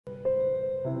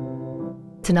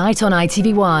Tonight on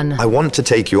ITV1. I want to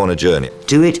take you on a journey.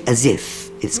 Do it as if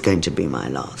it's going to be my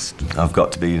last. I've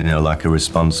got to be, like a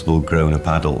responsible grown-up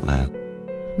adult now.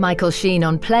 Michael Sheen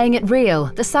on Playing It Real,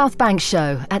 the South Bank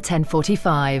Show at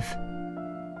 10:45.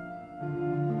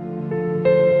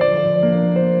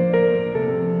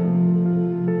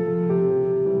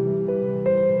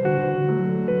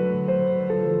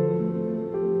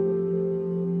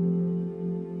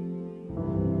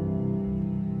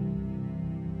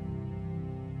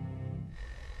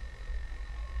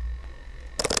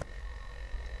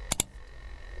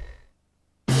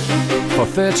 For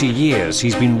 30 years,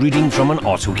 he's been reading from an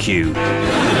autocue. You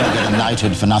don't get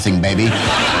knighted for nothing, baby.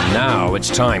 And now it's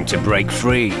time to break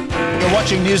free. You're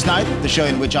watching Newsnight, the show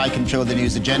in which I control the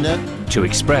news agenda. To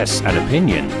express an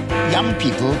opinion. Young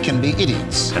people can be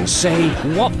idiots. And say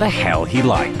what the hell he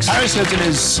likes. Paris Hilton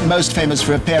is most famous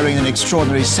for appearing in an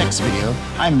extraordinary sex video.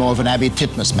 I'm more of an Abby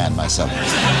Titmus man myself.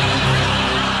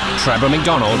 Trevor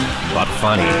McDonald, but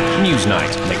funny.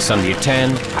 Newsnight, next Sunday at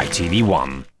 10,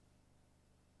 ITV1.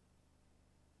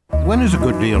 When is a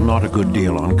good deal not a good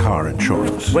deal on car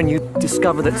insurance? When you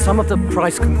discover that some of the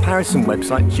price comparison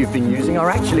websites you've been using are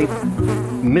actually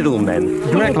middlemen.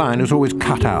 Direct Line has always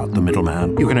cut out the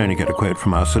middleman. You can only get a quote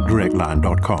from us at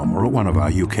directline.com or at one of our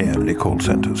UK-only call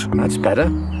centres. That's better.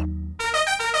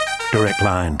 Direct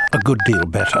Line, a good deal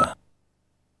better.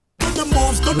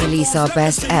 Release our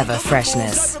best ever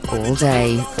freshness. All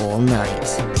day, all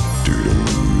night. Do the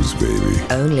moves, baby.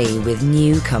 Only with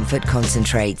new Comfort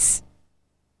Concentrates.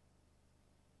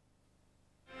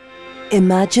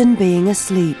 Imagine being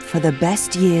asleep for the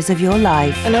best years of your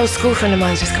life. An old school friend of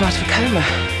mine's just come out of a coma.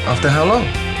 After how long?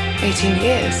 18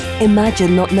 years.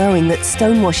 Imagine not knowing that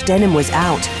stonewashed denim was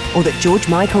out or that George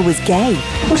Michael was gay.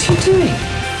 What are you doing?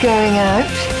 Going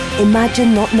out?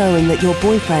 Imagine not knowing that your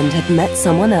boyfriend had met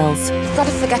someone else. You've got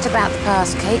to forget about the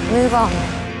past, Kate. Move on.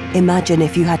 Imagine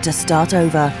if you had to start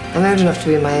over. I'm old enough to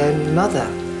be my own mother.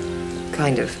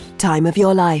 Kind of. Time of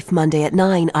Your Life, Monday at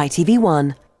 9,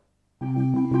 ITV1.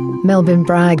 Melvyn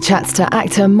Bragg chats to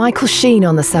actor Michael Sheen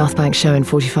on the South Bank Show in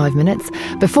 45 minutes.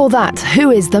 Before that,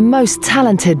 who is the most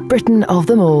talented Briton of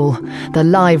them all? The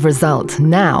live result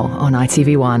now on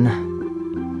ITV1.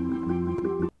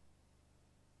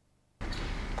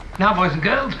 Now, boys and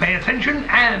girls, pay attention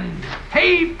and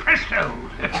hey presto!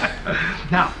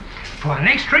 Now, for our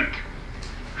next trick,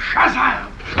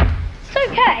 Shazam! It's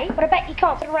okay, but I bet you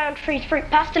can't put a round freeze fruit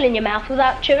pastel in your mouth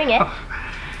without chewing it.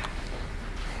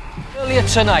 Earlier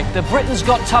tonight, the Britain's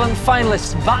Got Talent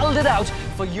finalists battled it out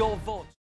for your vote.